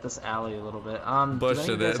gonna hit this alley a little bit.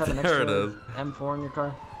 Bushing it. There it is. M4 in your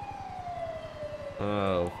car?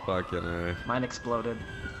 Oh, fucking A. Mine exploded.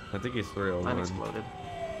 I think he's 301. Mine exploded.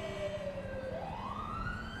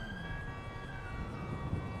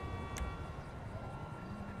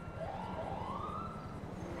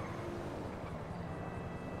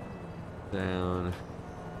 Down.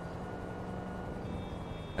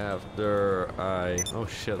 After I... Oh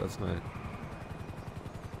shit, that's not...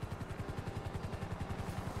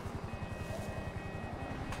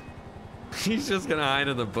 He's just gonna hide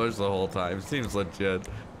in the bush the whole time. Seems legit.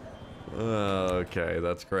 Okay,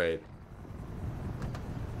 that's great.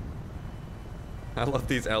 I love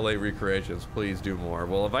these LA recreations. Please do more.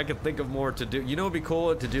 Well, if I could think of more to do... You know what would be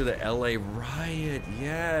cool? To do the LA riot.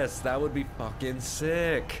 Yes, that would be fucking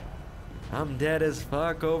sick. I'm dead as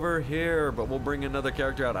fuck over here, but we'll bring another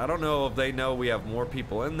character out. I don't know if they know we have more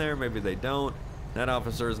people in there. Maybe they don't. That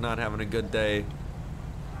officer is not having a good day.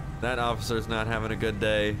 That officer's not having a good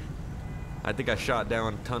day. I think I shot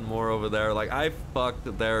down a ton more over there. Like, I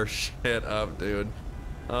fucked their shit up, dude.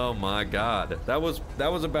 Oh my god. That was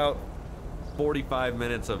about 45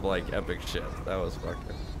 minutes of, like, epic shit. That was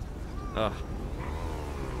fucking... Ugh.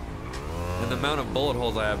 And the amount of bullet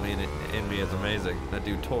holes I have in me is amazing. That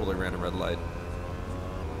dude totally ran a red light.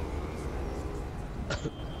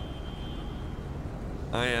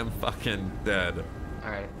 I am fucking dead.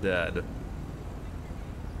 Alright. Dead.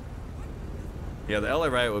 Yeah, the LA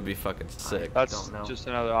riot would be fucking sick. That's just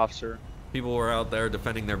another officer. People were out there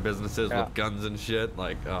defending their businesses with guns and shit.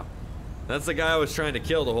 Like, that's the guy I was trying to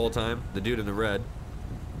kill the whole time. The dude in the red.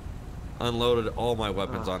 Unloaded all my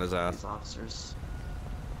weapons on his ass. These officers.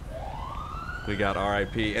 We got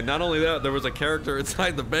RIP. And not only that, there was a character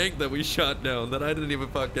inside the bank that we shot down that I didn't even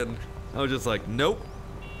fucking... I was just like, nope.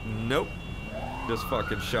 Nope. Just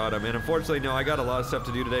fucking shot him. And unfortunately, no, I got a lot of stuff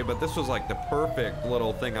to do today, but this was like the perfect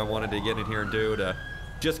little thing I wanted to get in here and do to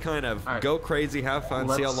just kind of go crazy, have fun,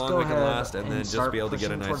 see how long we can last, and then just be able to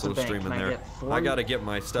get a nice little stream in there. I got to get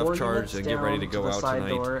my stuff charged and get ready to go out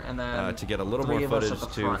tonight to get a little more footage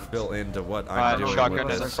to fill into what I'm doing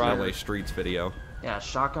with this LA Streets video. Yeah,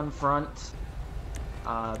 shotgun front.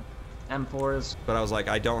 M4s. But I was like,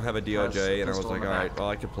 I don't have a DOJ, and I was like, all right, well,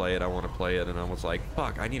 I could play it. I want to play it, and I was like,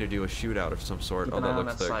 fuck, I need to do a shootout of some sort. Keep Oh, an eye that on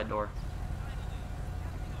looks that thick. side door.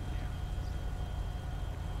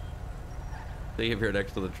 See if you're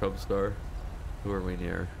next to the Trump star. Who are we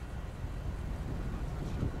near?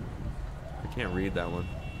 I can't read that one.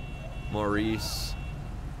 Maurice.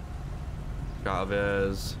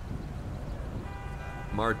 Chavez.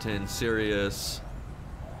 Martin, Sirius.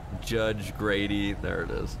 Judge Grady. There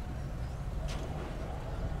it is.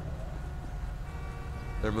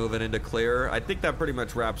 They're moving into clear. I think that pretty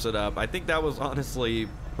much wraps it up. I think that was honestly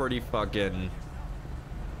pretty fucking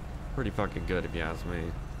good if you ask me.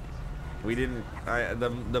 We didn't,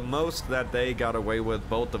 the most that they got away with,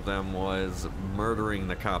 both of them, was murdering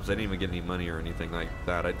the cops. They didn't even get any money or anything like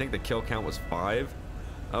that. I think the kill count was 5.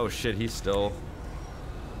 Oh shit, he's still,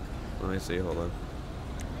 let me see, hold on.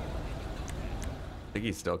 I think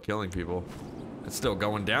he's still killing people. It's still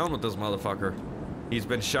going down with this motherfucker. He's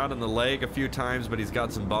been shot in the leg a few times, but he's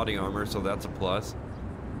got some body armor, so that's a plus.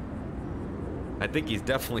 I think he's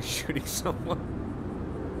definitely shooting someone.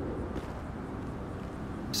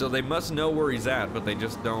 So they must know where he's at, but they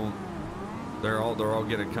just don't. They're all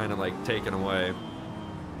getting kind of like taken away.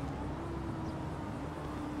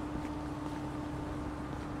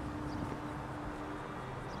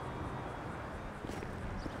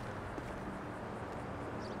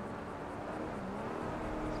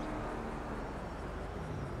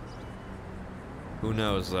 Who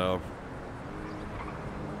knows though?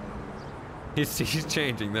 He's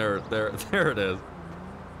changing. There it is.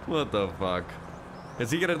 What the fuck? Is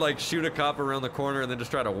he gonna like shoot a cop around the corner and then just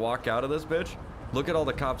try to walk out of this bitch? Look at all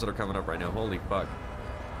the cops that are coming up right now. Holy fuck.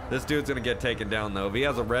 This dude's gonna get taken down though. If he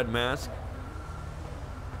has a red mask.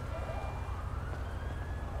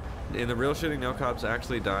 In the real shooting, no cops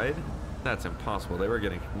actually died? That's impossible. They were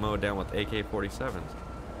getting mowed down with AK-47s.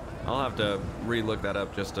 I'll have to re-look that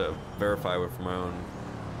up just to verify it from my own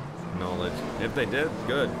knowledge. If they did,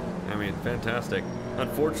 good. I mean, fantastic.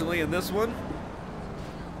 Unfortunately, in this one,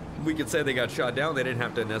 we could say they got shot down. They didn't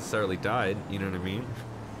have to necessarily die. You know what I mean?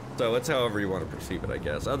 So it's however you want to perceive it, I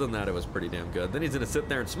guess. Other than that, it was pretty damn good. Then he's gonna sit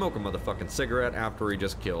there and smoke a motherfucking cigarette after he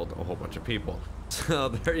just killed a whole bunch of people. So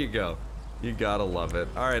there you go. You gotta love it.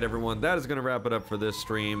 All right, everyone. That is gonna wrap it up for this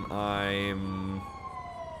stream.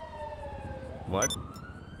 What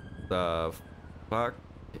the fuck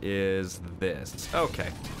is this? Okay.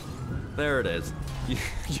 There it is.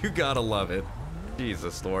 You gotta love it.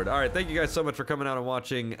 Jesus Lord. All right, thank you guys so much for coming out and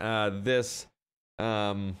watching this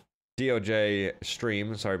DOJ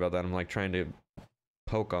stream. Sorry about that. I'm like trying to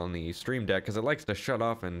poke on the stream deck because it likes to shut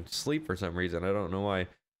off and sleep for some reason. I don't know why.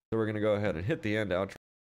 So we're gonna go ahead and hit the end outro.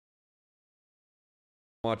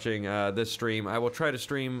 Watching this stream. I will try to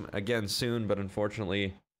stream again soon, but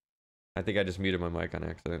unfortunately, I think I just muted my mic on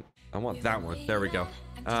accident. I want that one. There we go.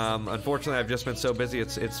 Unfortunately, I've just been so busy,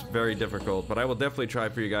 it's very difficult, but I will definitely try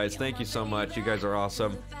for you guys. Thank you so much. You guys are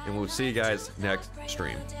awesome, and we'll see you guys next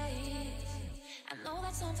stream. I know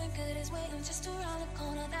that something good is waiting just around the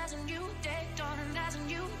corner. There's a new day dawning, there's a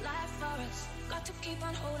new life for us. Got to keep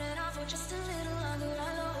on holding on for just a little longer.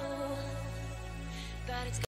 I know that it's